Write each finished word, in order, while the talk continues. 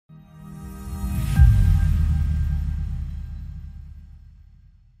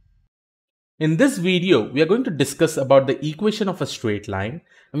In this video, we are going to discuss about the equation of a straight line,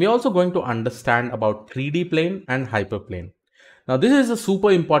 and we are also going to understand about 3D plane and hyperplane. Now, this is a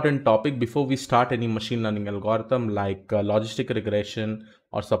super important topic before we start any machine learning algorithm like logistic regression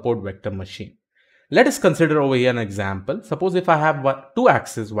or support vector machine. Let us consider over here an example. Suppose if I have two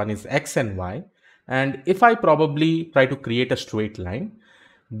axes, one is x and y, and if I probably try to create a straight line,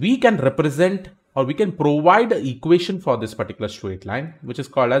 we can represent or we can provide an equation for this particular straight line, which is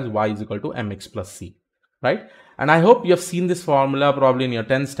called as y is equal to mx plus c, right? And I hope you have seen this formula probably in your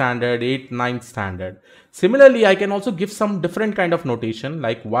 10th standard, 8th, 9th standard. Similarly, I can also give some different kind of notation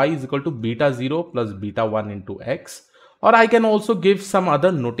like y is equal to beta 0 plus beta 1 into x. Or I can also give some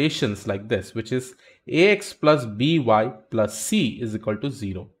other notations like this, which is ax plus by plus c is equal to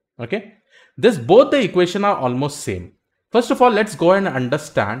 0. Okay. Both the equation are almost same. First of all, let's go and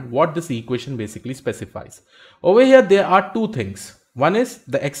understand what this equation basically specifies. Over here, there are two things. One is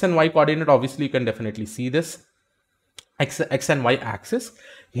the x and y coordinate. Obviously, you can definitely see this x and y axis.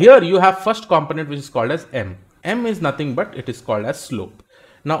 Here you have first component, which is called as m. M is nothing but it is called as slope.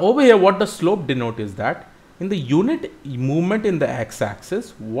 Now over here, what the slope denote is that in the unit movement in the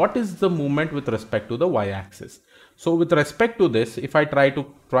x-axis, what is the movement with respect to the y-axis? So with respect to this, if I try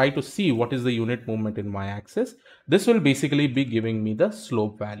to see what is the unit movement in y-axis, this will basically be giving me the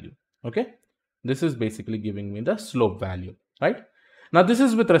slope value. Okay, this is basically giving me the slope value, right? Now this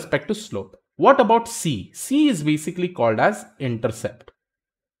is with respect to slope. What about c? C is basically called as intercept.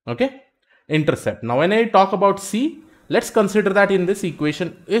 Okay, intercept. Now when I talk about c, let's consider that in this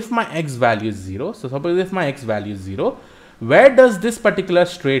equation, if my x value is 0, so suppose if my x value is 0, where does this particular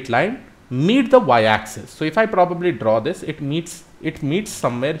straight line meet the y-axis? So if I probably draw this, it meets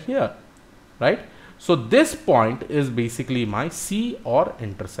somewhere here, right? So this point is basically my c or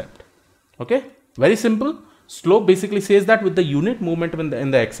intercept. Okay, very simple. Slope basically says that with the unit movement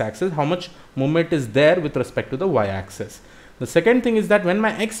in the x-axis, how much movement is there with respect to the y-axis. The second thing is that when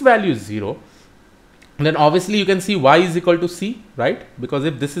my x value is 0, then obviously you can see y is equal to c, right? Because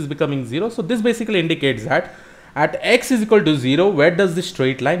if this is becoming 0, so this basically indicates that at x is equal to 0, where does the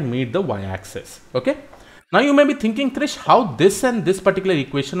straight line meet the y-axis? Okay. Now you may be thinking, Krish, how this and this particular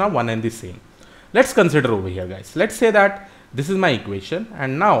equation are one and the same. Let's consider over here, guys. Let's say that this is my equation,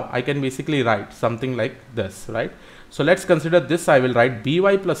 and now I can basically write something like this, right? So let's consider this. I will write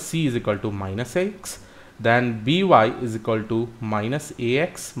by plus c is equal to minus x, then by is equal to minus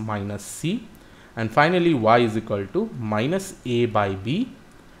ax minus c, and finally y is equal to minus a by b.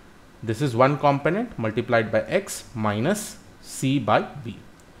 This is one component multiplied by x minus c by b.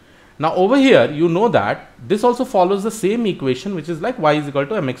 Now over here, you know that this also follows the same equation, which is like y is equal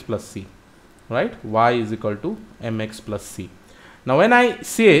to mx plus c, right? Y is equal to mx plus c. Now when I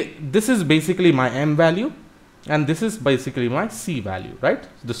say this is basically my m value and this is basically my c value, right?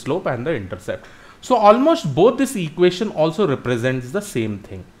 The slope and the intercept. So almost both this equation also represents the same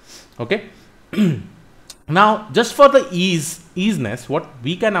thing. Okay. Now just for the easiness, what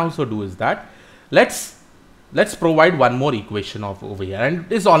we can also do is that let's provide one more equation of over here, and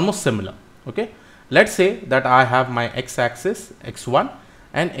it is almost similar. Okay, let's say that I have my x-axis x1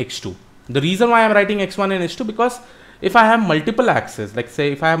 and x2. The reason why I'm writing x1 and x2, because if I have multiple axes, like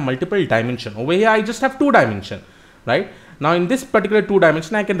say if I have multiple dimension, over here I just have 2 dimension, right? Now in this particular 2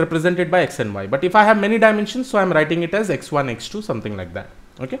 dimension, I can represent it by x and y, but if I have many dimensions, so I'm writing it as x1 x2, something like that.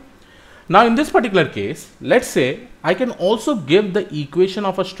 Okay. Now in this particular case, let's say I can also give the equation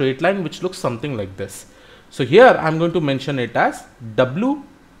of a straight line which looks something like this. So here I'm going to mention it as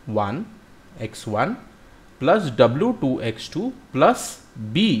w1 x1 plus w2 x2 plus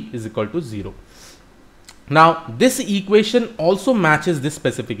b is equal to 0. Now this equation also matches this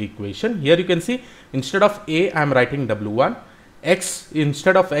specific equation. Here you can see instead of a I'm writing w1,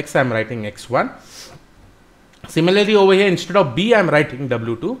 instead of x I'm writing x1. Similarly over here, instead of b I'm writing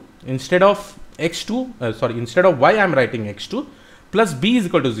w2, instead of instead of y I'm writing x2 plus b is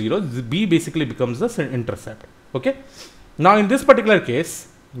equal to 0. B basically becomes the intercept. Okay. Now in this particular case,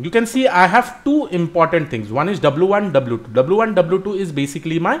 you can see I have two important things. One is w1, w2. w1, w2 is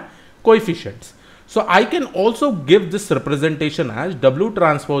basically my coefficients. So I can also give this representation as w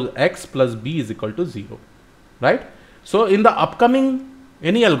transpose x plus b is equal to 0, right? So in the upcoming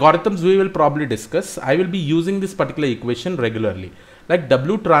any algorithms we will probably discuss, I will be using this particular equation regularly, like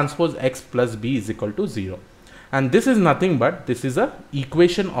w transpose x plus b is equal to 0. And this is nothing but this is a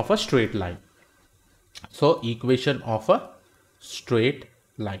equation of a straight line. So equation of a straight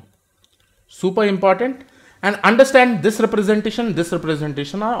line, super important. And understand this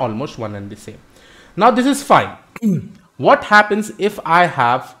representation are almost one and the same. Now this is fine. What happens if I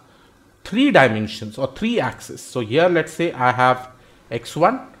have 3 dimensions or 3 axes? So here let's say I have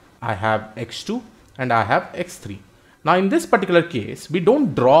x1, I have x2 and I have x3. Now in this particular case, we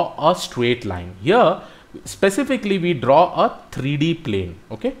don't draw a straight line. Here, specifically we draw a 3D plane,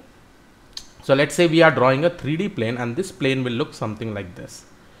 okay? So let's say we are drawing a 3D plane and this plane will look something like this,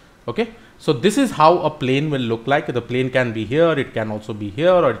 okay? So this is how a plane will look like. The plane can be here, it can also be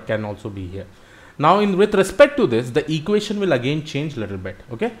here, or it can also be here. Now with respect to this, the equation will again change a little bit,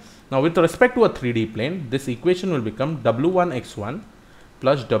 okay? Now with respect to a 3D plane, this equation will become w1x1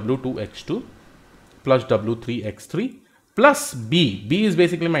 plus w2x2 plus w3x3 plus b is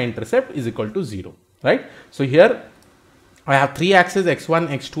basically my intercept, is equal to 0, right? So here I have three axes, x1,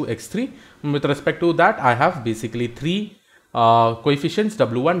 x2, x3. With respect to that, I have basically three coefficients,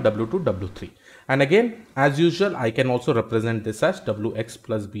 w1, w2, w3. And again, as usual, I can also represent this as wx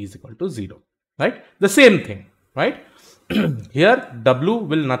plus b is equal to 0, right? The same thing, right? Here w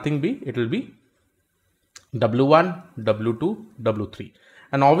will nothing be, it will be w1, w2, w3.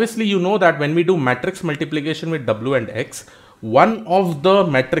 And obviously you know that when we do matrix multiplication with w and x, one of the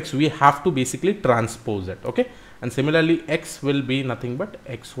matrix we have to basically transpose it, okay? And similarly x will be nothing but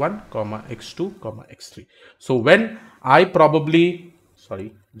x1 comma x2 comma x3. So when I probably,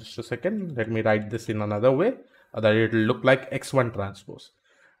 sorry, just a second, let me write this in another way, that it will look like x1 transpose,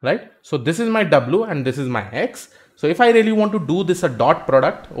 right? So this is my w and this is my x. So if I really want to do this a dot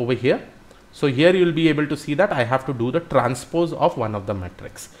product over here, so here you will be able to see that I have to do the transpose of one of the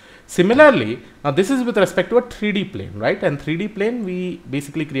matrix. Similarly, now this is with respect to a 3D plane, right? And 3D plane, we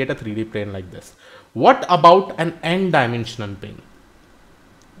basically create a 3D plane like this. What about an n-dimensional plane?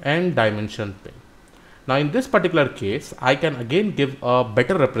 N-dimensional plane. Now in this particular case, I can again give a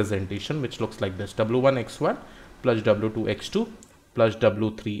better representation which looks like this: w1x1 plus w2x2 plus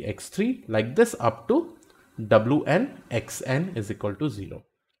w3x3, like this up to wnxn is equal to 0.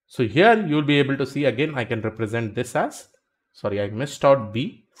 So here you will be able to see again I can represent this as, sorry, I missed out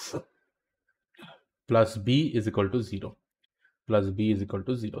b, plus b is equal to 0 plus b is equal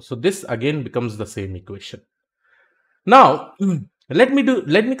to 0. So this again becomes the same equation. Now let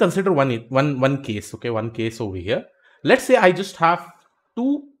me consider one case, okay, one case over here. Let's say I just have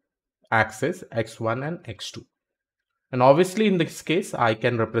two axes, x1 and x2. And obviously in this case I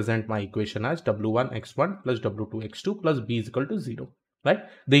can represent my equation as w1x1 plus w2x2 plus b is equal to 0. Right?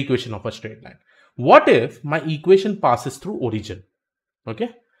 The equation of a straight line. What if my equation passes through origin? Okay.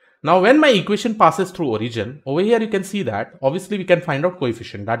 Now when my equation passes through origin, over here you can see that obviously we can find out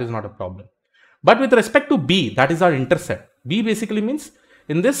coefficient. That is not a problem. But with respect to b, that is our intercept. B basically means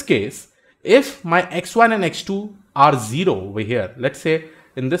in this case, if my x1 and x2 are 0 over here, let's say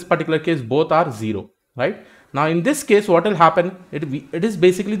in this particular case both are 0, right? Now in this case what will happen? It is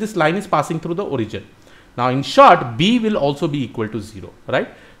basically this line is passing through the origin. Now in short, b will also be equal to 0, right?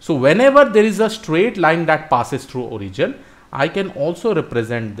 So whenever there is a straight line that passes through origin, I can also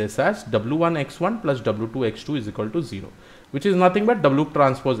represent this as w1x1 plus w2x2 is equal to 0, which is nothing but w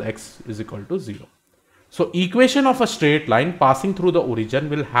transpose x is equal to 0. So equation of a straight line passing through the origin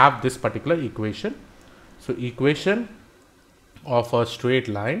will have this particular equation. So equation of a straight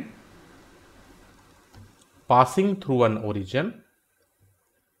line passing through an origin,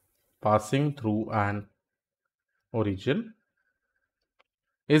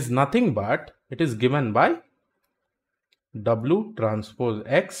 is nothing but, it is given by w transpose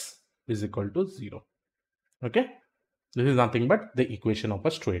x is equal to 0. Okay, this is nothing but the equation of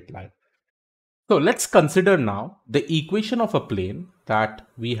a straight line. So let's consider now the equation of a plane that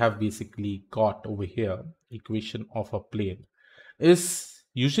we have basically got over here. Equation of a plane is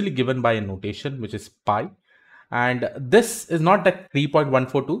usually given by a notation which is pi, and this is not that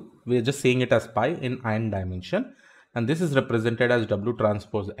 3.142, we are just saying it as pi in n dimension, and this is represented as w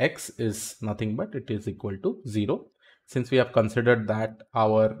transpose x is nothing but it is equal to 0, since we have considered that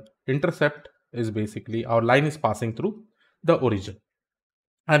our intercept is basically, our line is passing through the origin.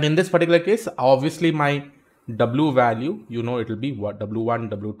 And in this particular case, obviously my w value, you know, it will be what, w1,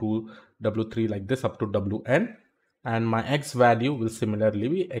 w2, w3 like this up to wn, and my x value will similarly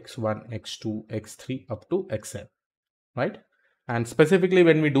be x1, x2, x3 up to xn, right? And specifically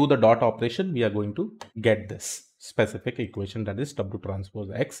when we do the dot operation, we are going to get this specific equation, that is w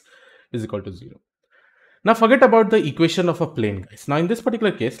transpose x is equal to 0. Now forget about the equation of a plane, guys. Now in this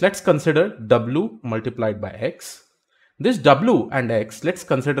particular case, let's consider w multiplied by x. This w and x, let's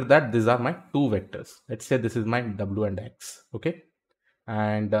consider that these are my two vectors. Let's say this is my w and x, okay?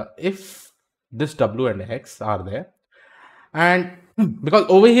 And if this w and x are there, and because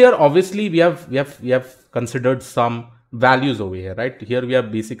over here obviously we have considered some values over here, right? Here we are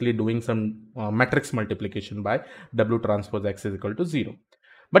basically doing some matrix multiplication by w transpose x is equal to 0.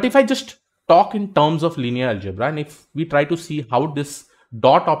 But if I just talk in terms of linear algebra, and if we try to see how this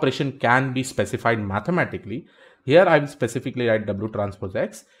dot operation can be specified mathematically. Here I will specifically write W transpose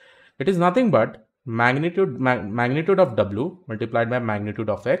X. It is nothing but magnitude of W multiplied by magnitude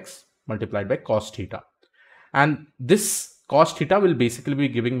of X multiplied by cos theta. And this cos theta will basically be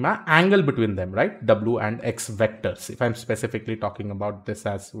giving my angle between them, right? W and X vectors, if I'm specifically talking about this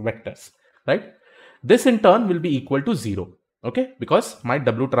as vectors, right? This in turn will be equal to 0, okay? Because my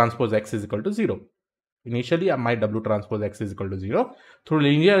W transpose X is equal to 0. Initially, my W transpose X is equal to 0. Through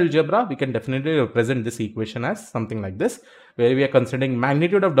linear algebra, we can definitely represent this equation as something like this, where we are considering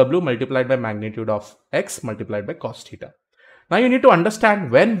magnitude of W multiplied by magnitude of X multiplied by cos theta. Now you need to understand,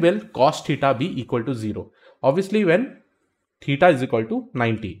 when will cos theta be equal to 0? Obviously, when theta is equal to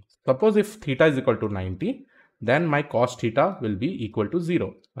 90. Suppose if theta is equal to 90, then my cos theta will be equal to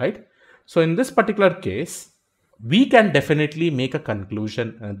 0, right? So in this particular case, we can definitely make a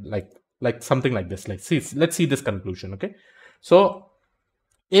conclusion like something like this. Let's see this conclusion, okay? So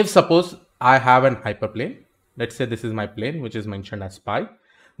if suppose I have an hyperplane, let's say this is my plane, which is mentioned as pi,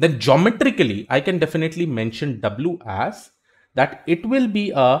 then geometrically I can definitely mention W as that it will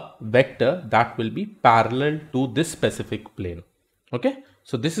be a vector that will be parallel to this specific plane. Okay,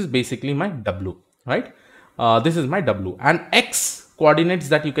 so this is basically my W, right? This is my W, and X coordinates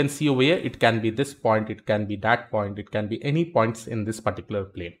that you can see over here, it can be this point, it can be that point, it can be any points in this particular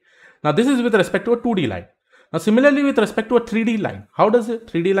plane. Now this is with respect to a 2D line. Now similarly, with respect to a 3D line, how does a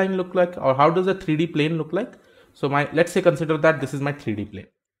 3D line look like, or how does a 3D plane look like? So let's say consider that this is my 3D plane.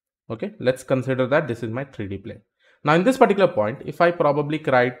 Okay, let's consider that this is my 3D plane. Now in this particular point, if I probably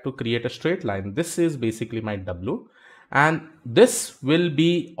try to create a straight line, this is basically my W, and this will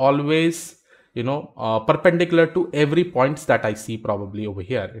be always, perpendicular to every points that I see probably over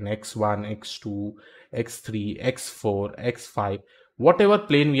here in x1, x2, x3, x4, x5, whatever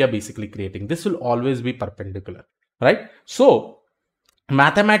plane we are basically creating. This will always be perpendicular, right? So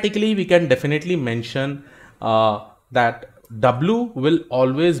mathematically, we can definitely mention that W will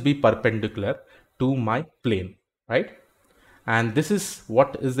always be perpendicular to my plane, right? And this is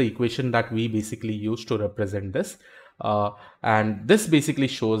what is the equation that we basically use to represent this. And this basically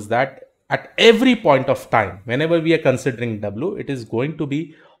shows that at every point of time, whenever we are considering W, it is going to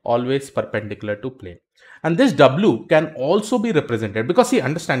be always perpendicular to plane. And this W can also be represented, because see,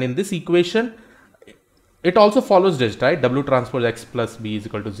 understand, in this equation, it also follows this, right? W transpose X plus B is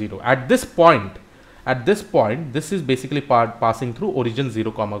equal to 0. At this point, this is basically passing through origin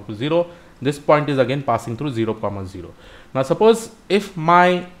 0, 0. This point is again passing through 0, 0. Now suppose if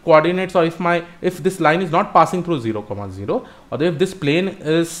my coordinates, or if this line is not passing through 0, 0, or if this plane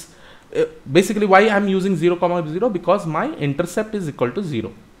is basically, why I'm using 0, 0, because my intercept is equal to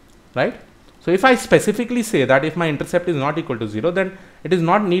 0, right? So if I specifically say that if my intercept is not equal to 0, then it is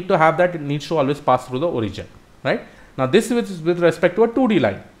not need to have that, it needs to always pass through the origin, right? Now this is with respect to a 2D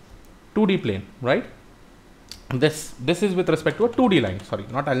line, 2D plane, right? This is with respect to a 2D line. Sorry,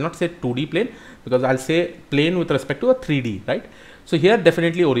 I'll not say 2D plane, because I'll say plane with respect to a 3D, right? So here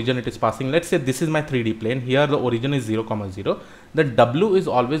definitely origin it is passing. Let's say this is my 3D plane. Here the origin is 0, 0. The W is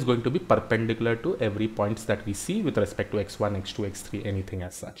always going to be perpendicular to every points that we see with respect to x1, x2, x3, anything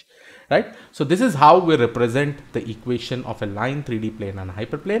as such, right? So this is how we represent the equation of a line, 3D plane and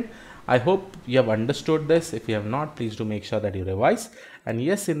hyperplane. I hope you have understood this. If you have not, please do make sure that you revise. And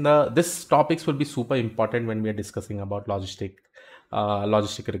yes, this topics will be super important when we are discussing about logistic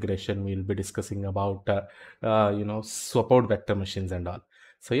regression. We'll be discussing about support vector machines and all.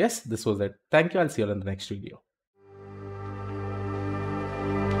 So yes, this was it. Thank you. I'll see you in the next video.